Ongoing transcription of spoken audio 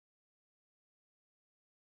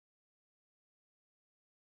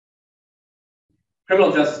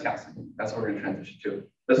criminal justice counseling. That's what we're going to transition to.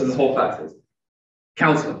 This is this whole class is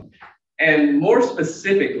counseling, and more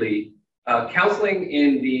specifically, counseling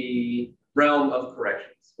in the realm of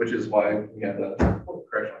corrections, which is why we have the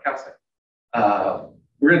correctional counseling.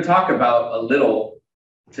 We're going to talk about a little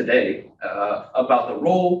today about the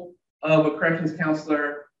role of a corrections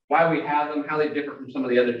counselor, why we have them, how they differ from some of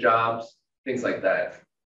the other jobs, things like that.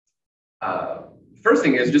 First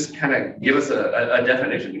thing is just kind of give us a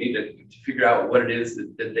definition. We need to figure out what it is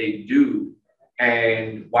that they do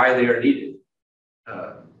and why they are needed.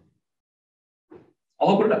 I'll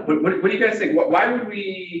open it up. What do you guys think? Why would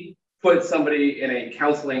we put somebody in a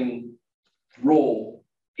counseling role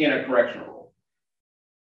in a correctional role?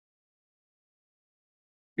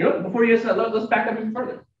 You know, before you say, let's back up even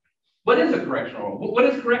further. What is a correctional role? What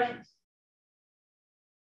is corrections?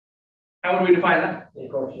 How would we define that?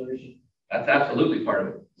 Incarceration. That's absolutely part of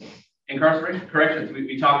it. Incarceration, corrections.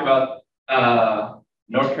 We talked about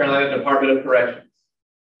North Carolina Department of Corrections,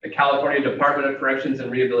 the California Department of Corrections and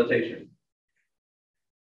Rehabilitation.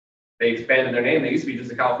 They expanded their name. They used to be just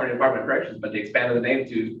the California Department of Corrections, but they expanded the name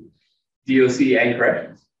to DOC and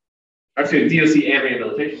Corrections. Or excuse me, DOC and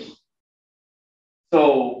Rehabilitation.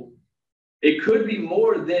 So it could be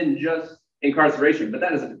more than just incarceration, but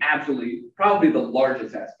that is absolutely probably the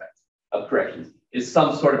largest aspect of corrections is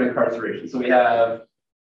some sort of incarceration. So we have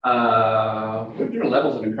different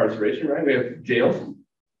levels of incarceration, right? We have jails,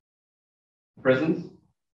 prisons.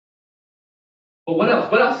 But what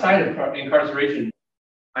else? What outside of incarceration?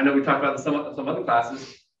 I know we talked about some other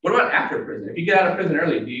classes. What about after prison? If you get out of prison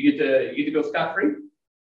early, do you get to go scot-free?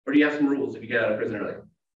 Or do you have some rules if you get out of prison early?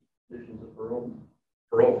 Conditions of parole.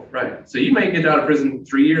 Parole, right. So you may get out of prison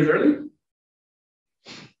 3 years early,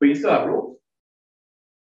 but you still have rules.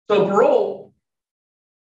 So parole,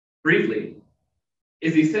 briefly,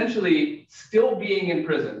 is essentially still being in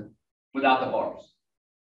prison without the bars.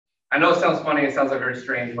 I know it sounds funny, it sounds like a very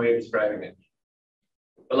strange way of describing it,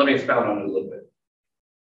 but let me expound on it a little bit.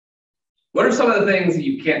 What are some of the things that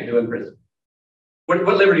you can't do in prison? What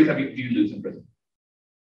liberties do you lose in prison?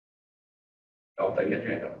 Oh, I get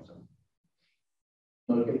your hand up.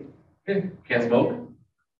 Okay. Okay. Can't smoke.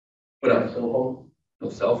 What else? Cell phone. No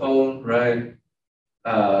cell phone, right?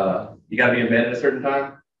 You got to be in bed at a certain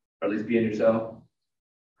time, or at least be in your cell.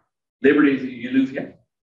 Liberties you lose, yeah.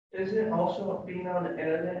 Isn't it also being on the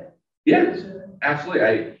internet? Yeah,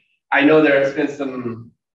 absolutely. I know there has been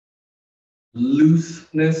some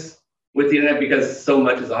looseness with the internet because so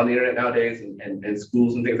much is on the internet nowadays, and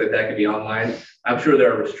schools and things like that can be online. I'm sure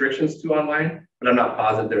there are restrictions to online, but I'm not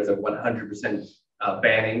positive there's a 100%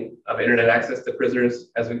 banning of internet access to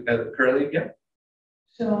prisoners as currently, yeah.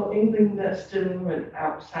 So anything that's still an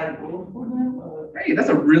outside world for them? Hey, that's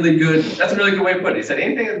a really good way of putting it. He said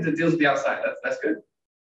anything that deals with the outside, that's good.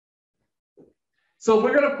 So if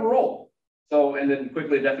we're going to parole, so and then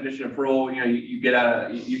quickly definition of parole, you know, you get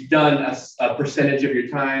out, you've done a percentage of your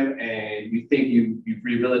time and you think you've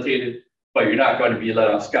rehabilitated, but you're not going to be let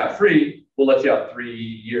off scot-free. We'll let you out 3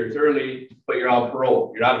 years early, but you're on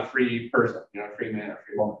parole. You're not a free person. You're not a free man or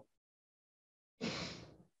free woman.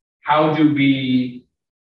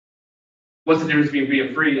 What's the difference between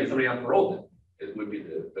being free and somebody on parole then? It would be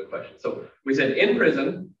the question. So we said in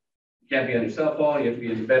prison, you can't be on your cell phone, you have to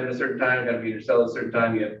be in bed at a certain time, you got to be in your cell at a certain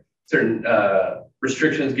time, you have certain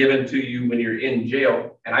restrictions given to you when you're in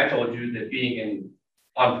jail. And I told you that being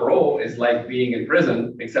on parole is like being in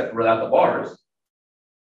prison, except without the bars.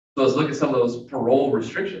 So let's look at some of those parole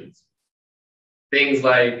restrictions. Things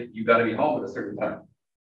like you got to be home at a certain time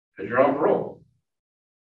because you're on parole.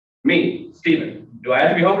 Me, Stephen, do I have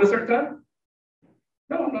to be home at a certain time?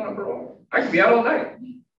 No, I'm not on parole. I can be out all night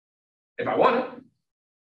if I want it.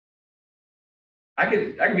 I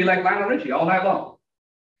could be like Lionel Richie all night long.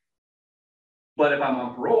 But if I'm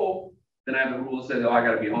on parole, then I have the rule that says, oh, I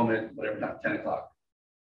got to be home at whatever time, 10 o'clock.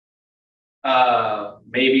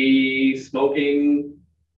 Maybe smoking,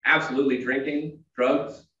 absolutely drinking,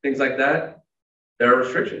 drugs, things like that. There are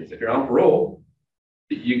restrictions. If you're on parole,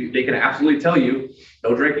 they can absolutely tell you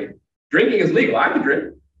no drinking. Drinking is legal. I can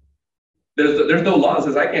drink. There's no law that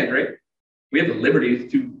says I can't drink. We have the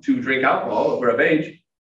liberties to drink alcohol if we're of age,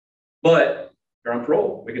 but if you're on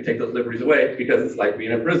parole, we can take those liberties away because it's like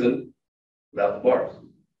being in prison without the bars.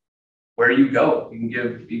 Where you go, you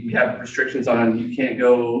can have restrictions on you can't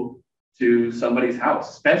go to somebody's house,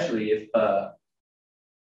 especially if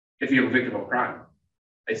you have a victim of crime,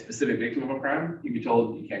 a specific victim of a crime. You'd be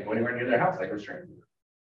told you can't go anywhere near their house, like restrained.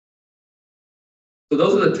 So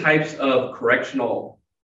those are the types of correctional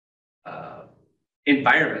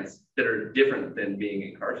environments that are different than being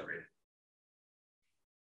incarcerated.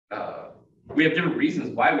 We have different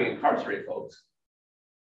reasons why we incarcerate folks.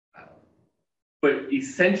 but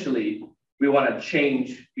essentially we want to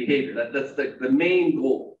change behavior. That's the main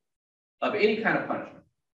goal of any kind of punishment.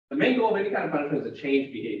 The main goal of any kind of punishment is to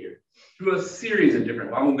change behavior through a series of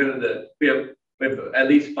different. I'm going to we have at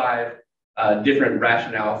least 5 different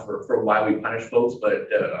rationale for why we punish folks, but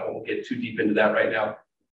I won't get too deep into that right now.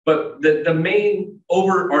 But the main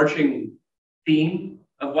overarching theme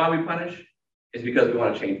of why we punish is because we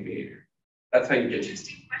want to change behavior. That's how you get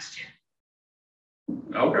interesting question.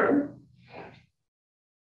 Okay.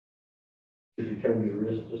 Did you turn your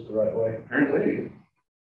wrist just the right way? Apparently.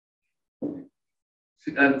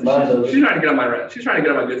 She's trying to get on my right. She's trying to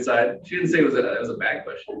get on my good side. She didn't say it was a bad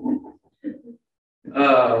question.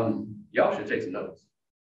 Y'all should take some notes.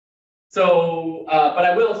 So, but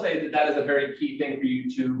I will say that is a very key thing for you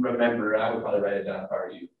to remember. I would probably write it down if I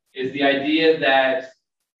were you. Is the idea that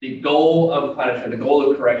the goal of punishment, the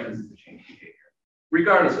goal of corrections, is to change behavior,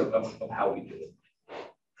 regardless of how we do it.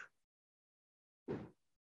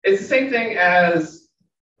 It's the same thing as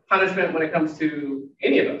punishment when it comes to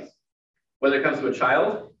any of us. Whether it comes to a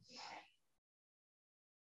child,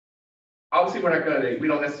 obviously we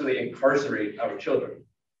don't necessarily incarcerate our children.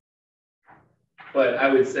 But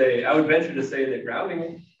I would venture to say that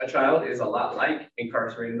grounding a child is a lot like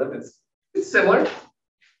incarcerating them. It's similar.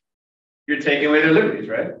 You're taking away their liberties,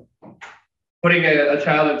 right? Putting a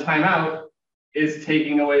child in timeout is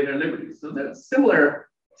taking away their liberties. So that's similar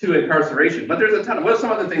to incarceration. But there's a ton of, what are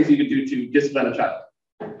some other things you could do to discipline a child?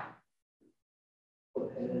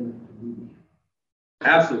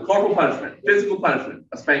 Absolutely. Corporal punishment, physical punishment,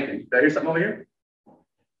 a spanking. Did I hear something over here?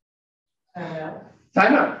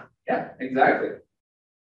 Timeout. Yeah, exactly.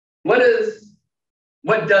 What does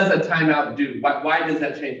a timeout do? Why does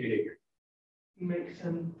that change behavior? Makes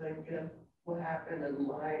them think of what happened and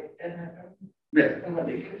why it happened. Yeah. And what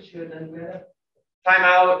they could should have done better.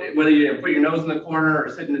 Timeout, whether you put your nose in the corner or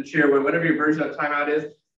sit in a chair, whatever your version of timeout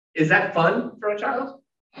is that fun for a child?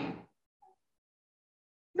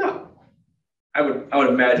 No. I would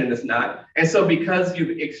imagine it's not. And so because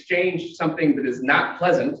you've exchanged something that is not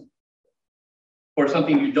pleasant for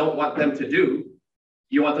something you don't want them to do,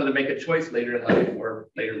 you want them to make a choice later in life or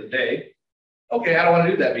later in the day. Okay, I don't want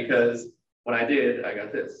to do that because when I did, I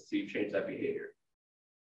got this. So you change that behavior.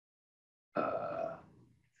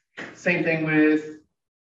 Same thing with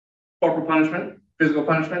corporal punishment, physical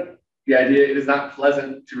punishment. The idea it is not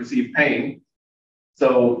pleasant to receive pain.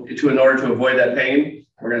 So in order to avoid that pain,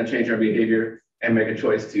 we're going to change our behavior and make a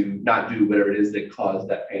choice to not do whatever it is that caused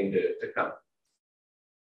that pain to come.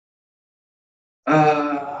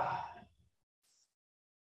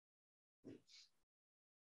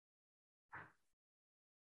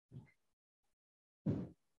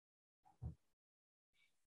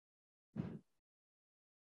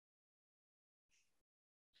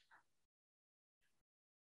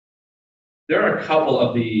 There are a couple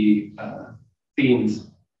of the themes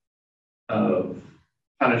of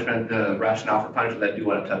punishment, the rationale for punishment that I do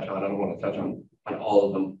want to touch on. I don't want to touch on all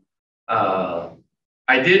of them.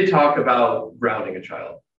 I did talk about grounding a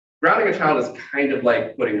child. Grounding a child is kind of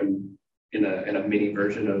like putting them in a mini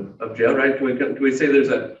version of jail, right? Can we say there's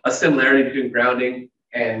a similarity between grounding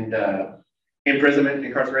and imprisonment,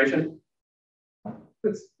 incarceration?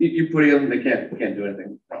 You put them, they can't do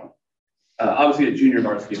anything wrong. Obviously, a junior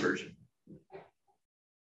varsity version.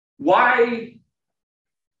 Why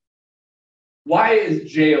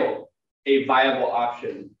is jail a viable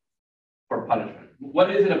option for punishment?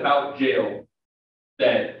 What is it about jail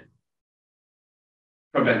that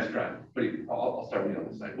prevents crime? I'll start with you on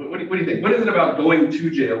this side. What do you think? What is it about going to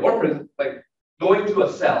jail or prison, like going to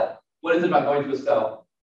a cell? What is it about going to a cell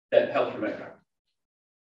that helps prevent crime?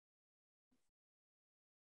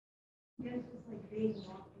 Yes, it's like being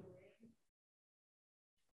locked away.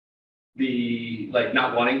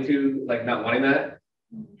 Not wanting that?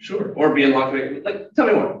 Sure. Or being locked away. Like, tell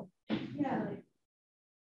me more. Yeah, like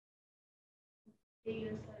being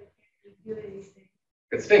inside, can't do anything.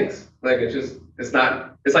 It stinks. It's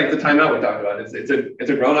like the timeout we talked about. It's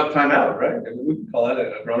a grown-up timeout, right? I mean, we can call that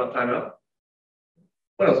a grown-up timeout.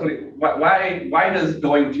 What else? Why does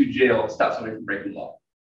going to jail stop somebody from breaking the law?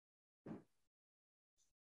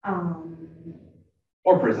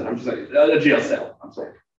 Or prison, I'm just saying, a jail cell, I'm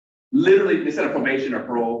sorry. Literally, instead of probation or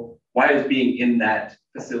parole, why is being in that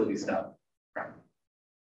facility stop crime?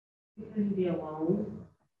 You can be alone.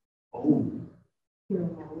 Oh. You're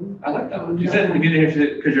alone. I like that one. You said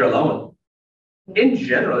because you're alone. In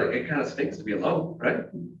general, it kind of stinks to be alone, right?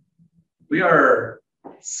 We are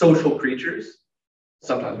social creatures.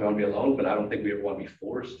 Sometimes we want to be alone, but I don't think we ever want to be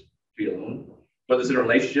forced to be alone. Whether it's in a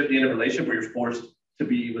relationship, the end of a relationship where you're forced to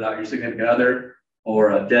be without your significant other,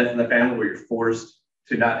 or a death in the family where you're forced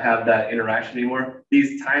to not have that interaction anymore.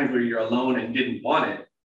 These times where you're alone and didn't want it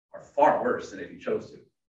are far worse than if you chose to.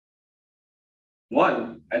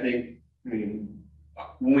 One, I mean, when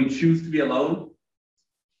we choose to be alone,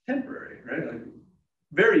 temporary, right? Like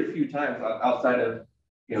very few times outside of,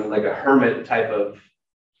 like a hermit type of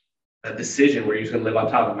a decision where you're just gonna live on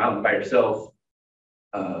top of a mountain by yourself.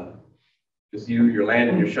 Just you, your land,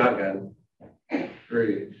 and your shotgun.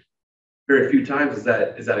 Very, very few times is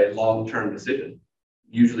that a long-term decision.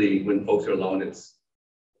 Usually, when folks are alone, it's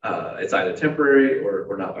either temporary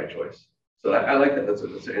or not by choice. So I like that. That's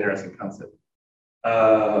an interesting concept.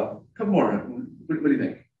 Couple more. What do you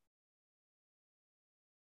think?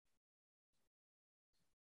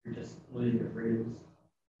 You're just losing your freedoms.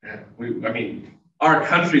 Yeah, I mean, our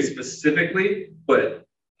country specifically, but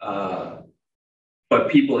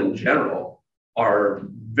people in general are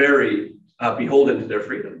very beholden to their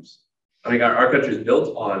freedoms. I mean, our country is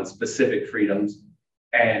built on specific freedoms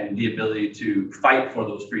and the ability to fight for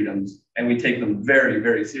those freedoms, and we take them very,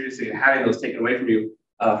 very seriously. And having those taken away from you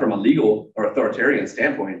from a legal or authoritarian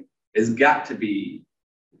standpoint has got to be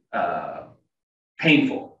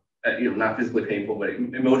painful. Not physically painful, but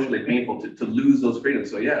emotionally painful to lose those freedoms.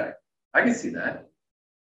 So yeah, I can see that.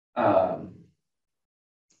 But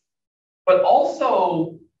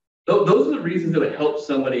also, those are the reasons that would help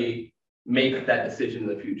somebody make that decision in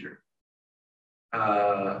the future.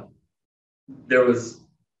 I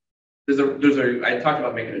talked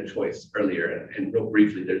about making a choice earlier, and real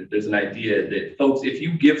briefly, there's an idea that folks, if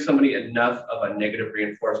you give somebody enough of a negative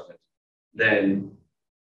reinforcement, then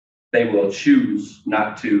they will choose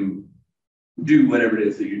not to do whatever it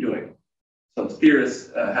is that you're doing. Some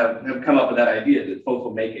theorists have come up with that idea that folks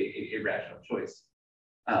will make a rational choice.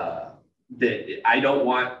 That I don't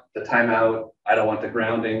want the timeout, I don't want the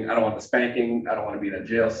grounding, I don't want the spanking, I don't want to be in a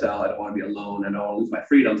jail cell, I don't want to be alone, I don't want to lose my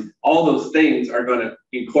freedoms. All those things are going to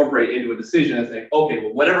incorporate into a decision and say, okay,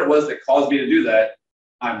 well, whatever it was that caused me to do that,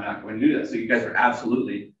 I'm not going to do that. So you guys are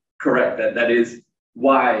absolutely correct. That is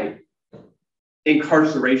why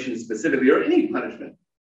incarceration specifically, or any punishment,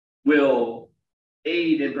 will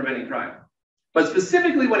aid in preventing crime. But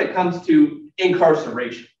specifically when it comes to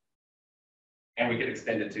incarceration, and we can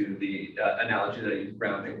extend it to the analogy that I used,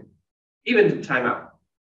 grounding, even to timeout.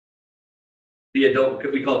 The adult,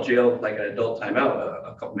 we call jail like an adult timeout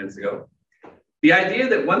a couple minutes ago. The idea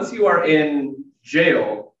that once you are in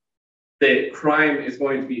jail, that crime is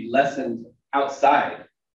going to be lessened outside.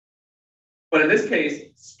 But in this case,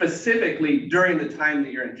 specifically during the time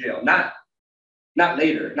that you're in jail, not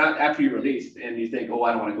later, not after you're released and you think, oh,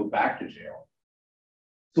 I don't want to go back to jail.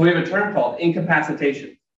 So we have a term called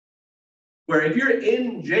incapacitation, where if you're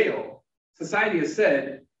in jail, society has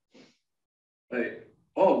said, like,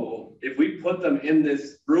 oh, well, if we put them in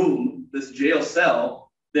this room, this jail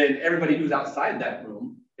cell, then everybody who's outside that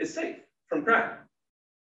room is safe from crime.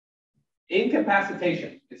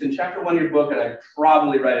 Incapacitation. It's in chapter 1 of your book, and I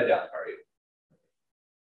probably write it down for you.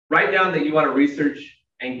 Write down that you want to research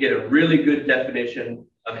and get a really good definition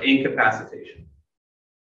of incapacitation.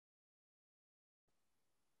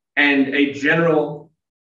 And a general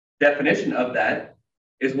definition of that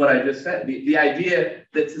is what I just said. The idea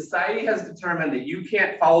that society has determined that you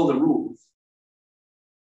can't follow the rules.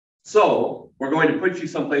 So we're going to put you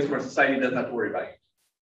someplace where society doesn't have to worry about you.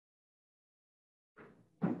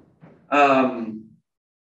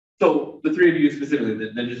 So the three of you specifically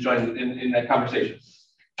that just joined in that conversation.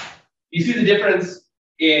 You see the difference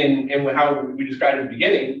in how we described at the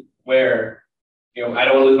beginning, where I don't want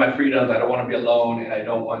to lose my freedoms, I don't want to be alone, and I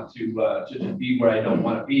don't want to be where I don't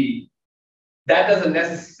want to be. That doesn't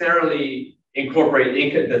necessarily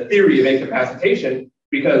incorporate the theory of incapacitation,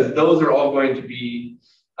 because those are all going to be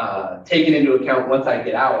taken into account once I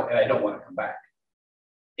get out and I don't want to come back.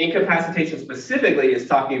 Incapacitation specifically is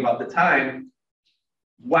talking about the time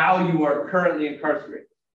while you are currently incarcerated.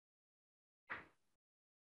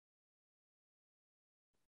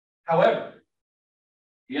 However,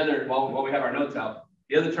 while we have our notes out,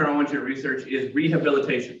 the other term I want you to research is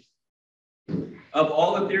rehabilitation. Of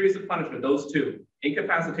all the theories of punishment, those two,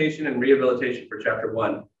 incapacitation and rehabilitation for chapter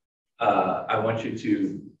 1, I want you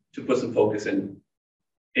to put some focus into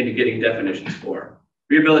getting definitions for.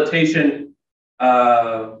 Rehabilitation,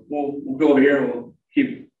 we'll go over here and we'll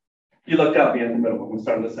keep, you looked out in the middle, we'll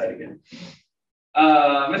start on this side again.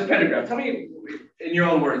 Ms. Pendergraft, tell me in your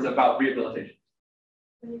own words about rehabilitation.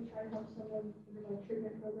 When you try to help someone through like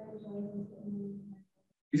treatment programs or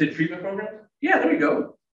You said treatment programs? Yeah, there you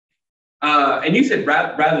go. And you said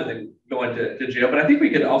rather than going to jail, but I think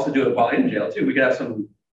we could also do it while in jail too. We could have some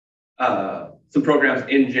programs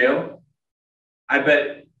in jail. I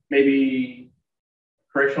bet maybe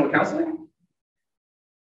correctional counseling.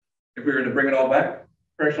 if we were to bring it all back,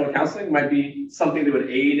 correctional counseling might be something that would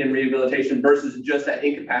aid in rehabilitation versus just that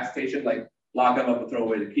incapacitation, like lock them up and throw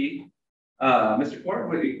away the key. Mr. Ford,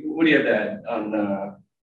 what do you have to add on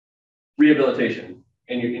rehabilitation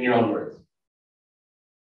in your own words?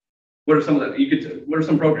 What are some of the, what are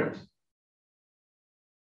some programs?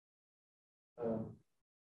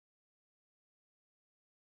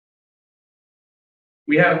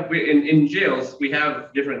 In jails, we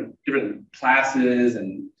have different classes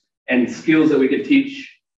and skills that we could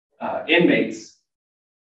teach inmates.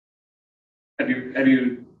 Have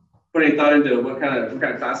you put any thought into what kind of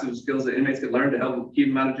classes and skills that inmates could learn to help them keep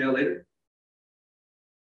them out of jail later?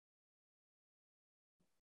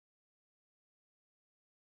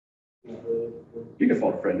 You can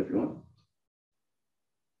phone a friend if you want.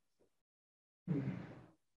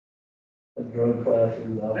 Drug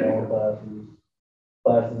classes, alcohol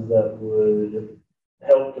classes that would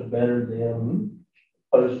help to better them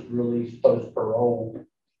post-release, post-parole,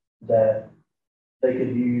 that they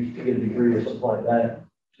could use to get a degree or something like that,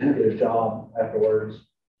 to get a job afterwards,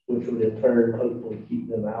 which would in turn hopefully keep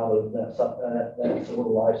them out of that sort of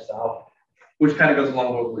lifestyle. Which kind of goes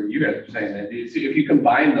along with what you guys are saying. That if you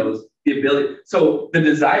combine those, the ability, so the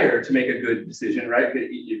desire to make a good decision, right?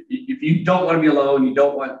 If you don't want to be alone, you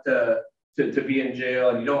don't want to be in jail,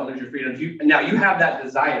 and you don't want to lose your freedoms, now you have that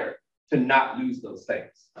desire to not lose those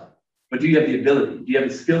things. But do you have the ability? Do you have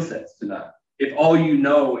the skill sets to not? If all you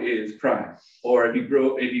know is crime, or if you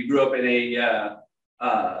grew up in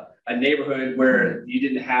a neighborhood where you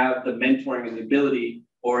didn't have the mentoring and the ability,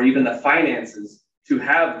 or even the finances to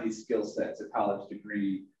have these skill sets, a college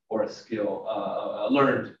degree or a skill, a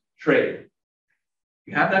learned trade.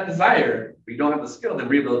 You have that desire, but you don't have the skill, then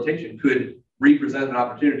rehabilitation could represent an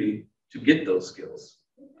opportunity to get those skills.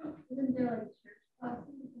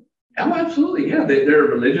 Oh, absolutely, yeah. They're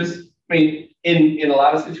religious. I mean, in a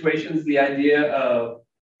lot of situations, the idea of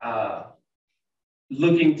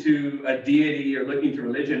looking to a deity or looking to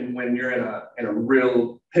religion when you're in a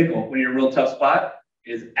real pickle, when you're in a real tough spot,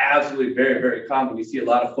 is absolutely very, very common. We see a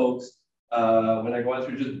lot of folks when they're going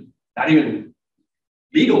through just not even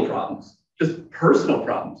legal problems, just personal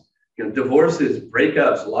problems. You know, divorces,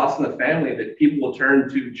 breakups, loss in the family, that people will turn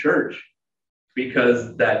to church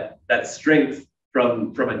because that strength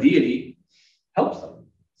from a deity helps them.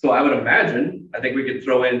 So I would imagine, I think we could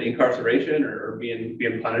throw in incarceration or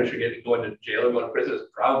being punished or going to jail or going to prison is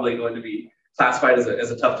probably going to be classified as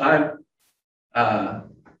a tough time. I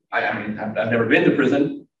mean, I've never been to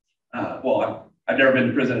prison. I've never been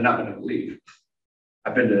to prison and not been able to leave.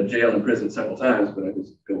 I've been to jail and prison several times, but I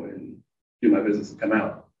just go in and do my business and come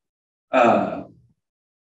out.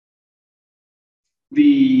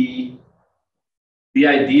 The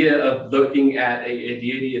idea of looking at a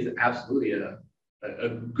deity is absolutely a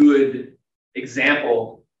good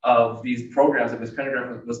example of these programs that Ms.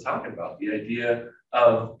 Pendergraft was talking about. The idea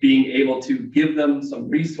of being able to give them some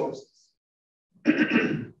resources.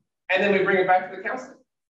 And then we bring it back to the counseling.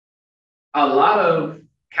 A lot of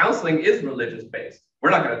counseling is religious based.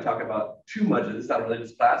 We're not going to talk about too much of this, not a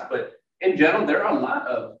religious class, but in general, there are a lot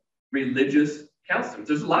of religious counselors.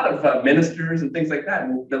 There's a lot of ministers and things like that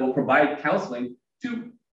that will provide counseling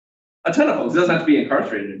to a ton of folks. It doesn't have to be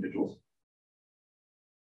incarcerated individuals.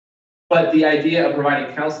 But the idea of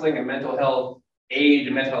providing counseling and mental health aid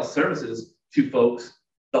and mental health services to folks,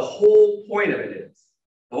 the whole point of it is,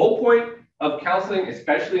 the whole point of counseling,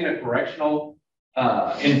 especially in a correctional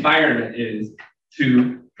environment, is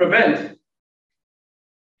to prevent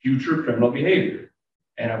future criminal behavior.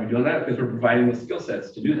 And are we doing that? Because we're providing the skill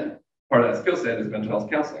sets to do that. Part of that skill set is mental health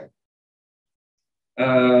counseling.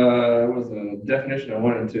 Was a definition I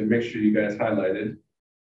wanted to make sure you guys highlighted.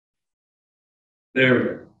 There we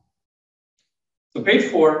go. So page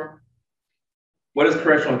 4, what is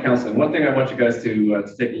correctional counseling? One thing I want you guys to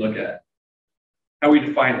take a look at, how we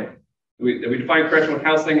define it. We define correctional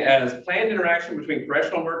counseling as planned interaction between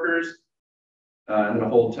correctional workers and a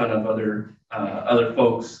whole ton of other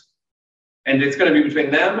folks. And it's going to be between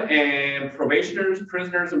them and probationers,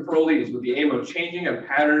 prisoners, and parolees with the aim of changing a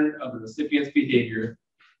pattern of the recipient's behavior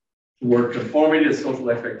toward conformity to social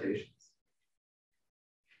expectations.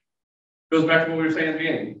 Goes back to what we were saying at the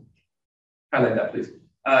beginning. Highlight that, please.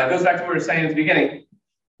 It goes back to what we were saying at the beginning.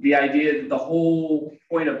 The idea that the whole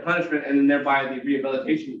point of punishment and thereby the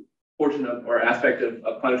rehabilitation portion of or aspect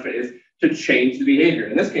of punishment is to change the behavior.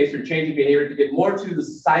 In this case, you're changing behavior to get more to the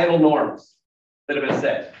societal norms that have been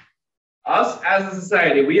set. Us as a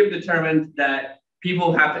society, we have determined that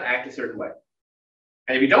people have to act a certain way.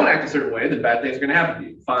 And if you don't act a certain way, then bad things are going to happen to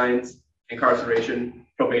you. Fines, incarceration,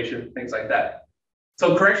 probation, things like that.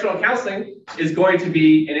 So correctional counseling is going to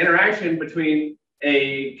be an interaction between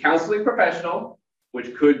a counseling professional,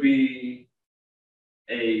 which could be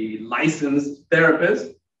a licensed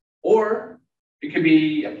therapist, or it could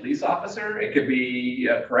be a police officer, it could be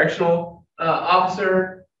a correctional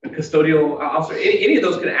officer, a custodial officer. Any of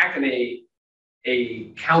those can act in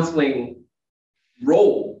a counseling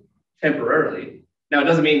role temporarily. Now, it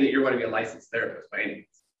doesn't mean that you're going to be a licensed therapist by any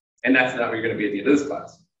means. And that's not what you're going to be at the end of this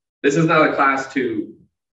class. This is not a class to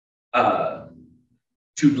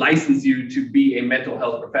license you to be a mental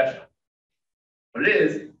health professional. What it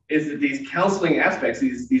is that these counseling aspects,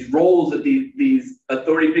 these roles that these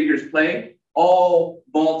authority figures play, all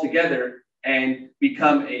ball together and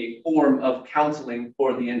become a form of counseling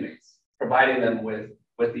for the inmates, providing them with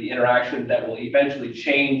the interaction that will eventually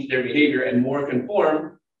change their behavior and more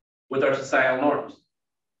conform with our societal norms.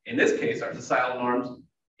 In this case, our societal norms,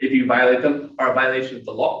 if you violate them, are a violation of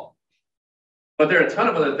the law. But there are a ton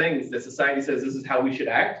of other things that society says this is how we should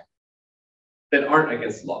act that aren't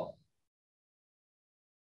against the law.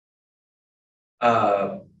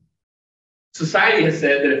 Society has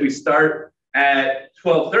said that if we start at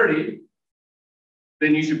 12:30,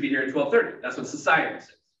 then you should be here at 12:30. That's what society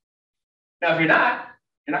says. Now, if you're not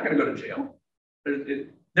going to go to jail.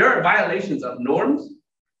 There are violations of norms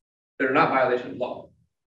that are not violations of law.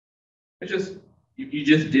 It's just you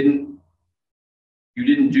just didn't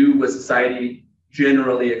do what society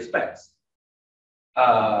generally expects.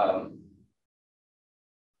 And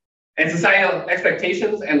societal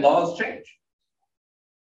expectations and laws change.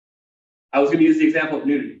 I was going to use the example of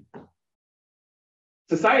nudity.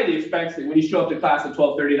 Society expects that when you show up to class at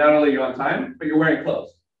 12:30, not only are you on time, but you're wearing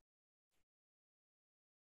clothes.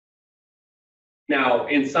 Now,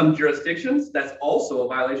 in some jurisdictions, that's also a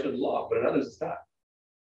violation of the law, but in others, it's not.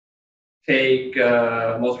 Take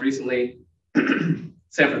most recently,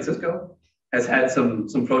 San Francisco has had some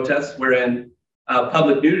protests wherein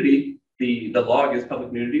public nudity, the law against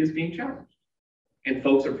public nudity is being challenged, and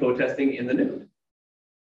folks are protesting in the nude.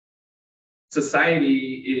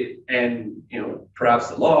 Society and perhaps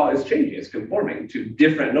the law is changing, it's conforming to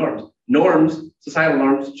different norms. Societal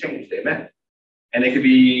norms change, they amend, and they could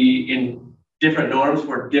be in different norms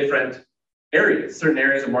for different areas. Certain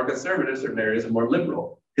areas are more conservative, certain areas are more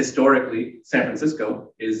liberal. Historically, San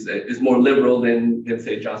Francisco is more liberal than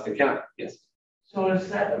say Johnston County. Yes. So is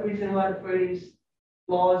that the reason why the phrase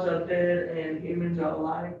laws are dead and humans are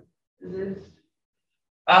alive exists?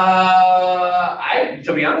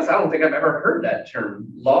 To be honest, I don't think I've ever heard that term.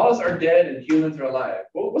 Laws are dead and humans are alive.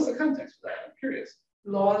 What's the context for that? I'm curious.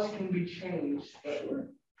 Laws can be changed, but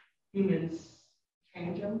humans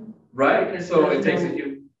change them. Right. Because so it takes a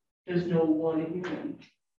human. There's no one human.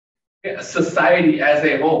 Yeah, society as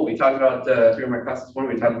a whole. We talked about during my class this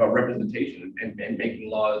morning. We talked about representation and making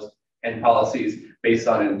laws and policies based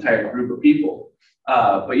on an entire group of people.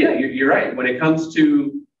 But yeah, you're right. When it comes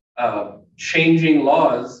to changing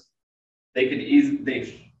laws, they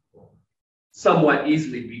somewhat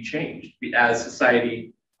easily be changed as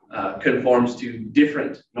society conforms to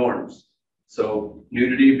different norms. So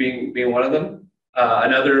nudity being one of them.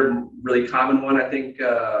 Another really common one, I think,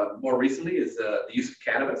 more recently is the use of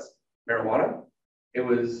cannabis, marijuana. It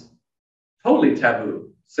was totally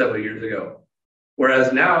taboo several years ago.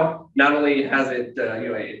 Whereas now, not only has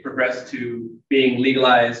it progressed to being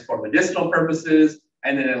legalized for medicinal purposes,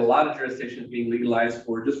 and then in a lot of jurisdictions being legalized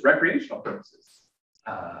for just recreational purposes.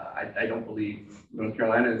 I don't believe North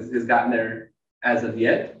Carolina has gotten there as of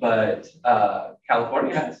yet, but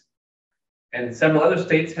California has. And several other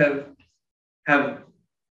states have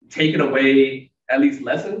taken away, at least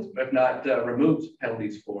lessened, if not removed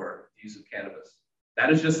penalties for the use of cannabis. That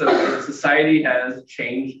is just society has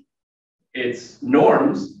changed its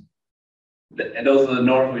norms. And those are the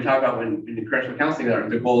norms we talk about in the correctional counseling.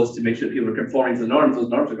 The goal is to make sure people are conforming to the norms. Those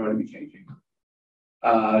norms are going to be changing.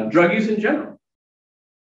 Drug use in general.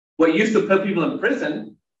 What used to put people in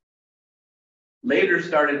prison later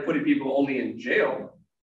started putting people only in jail,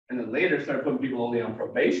 and then later started putting people only on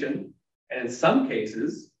probation. And in some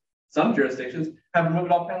cases, some jurisdictions have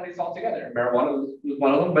removed all penalties altogether. Marijuana was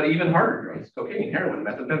one of them, but even harder drugs, cocaine, heroin,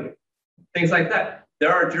 methamphetamine, things like that.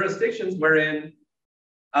 There are jurisdictions wherein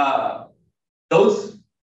those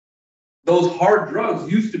hard drugs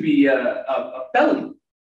used to be a felony.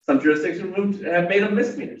 Some jurisdictions have made them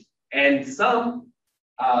misdemeanors. And some,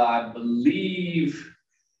 I believe,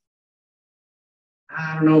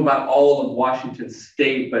 I don't know about all of Washington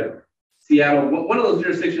State, but Seattle, one of those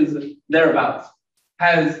jurisdictions thereabouts,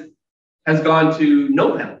 has gone to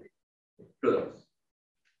no penalty for those.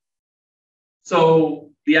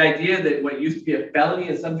 So the idea that what used to be a felony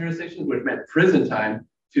in some jurisdictions, which meant prison time,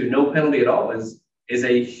 to no penalty at all is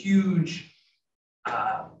a huge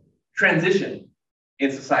transition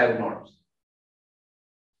in societal norms.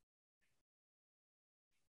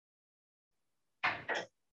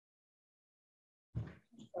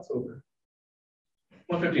 That's over.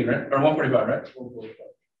 115, right? Or 145, right? 145.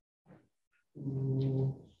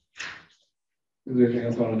 Is there anything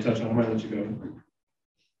else I want to touch on? I might let you go.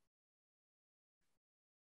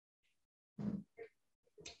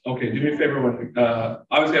 Okay, do me a favor when,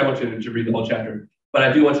 obviously I want you to read the whole chapter, but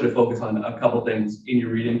I do want you to focus on a couple things in your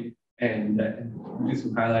reading and do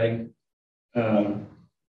some highlighting.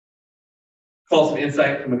 Call some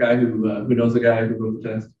insight from a guy who knows the guy who wrote the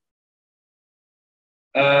test.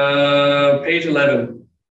 Page 11,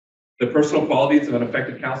 the personal qualities of an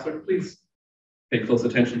effective counselor. Please pay close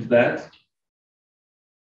attention to that.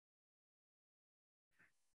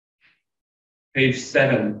 Page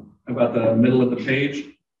 7, about the middle of the page,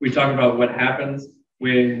 we talk about what happens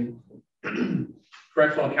when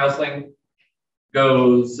correctional counseling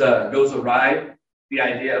goes awry. The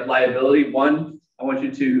idea of liability. One, I want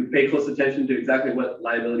you to pay close attention to exactly what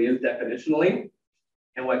liability is definitionally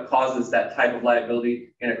and what causes that type of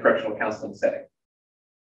liability in a correctional counseling setting.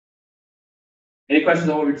 Any questions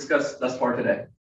on what we discussed thus far today?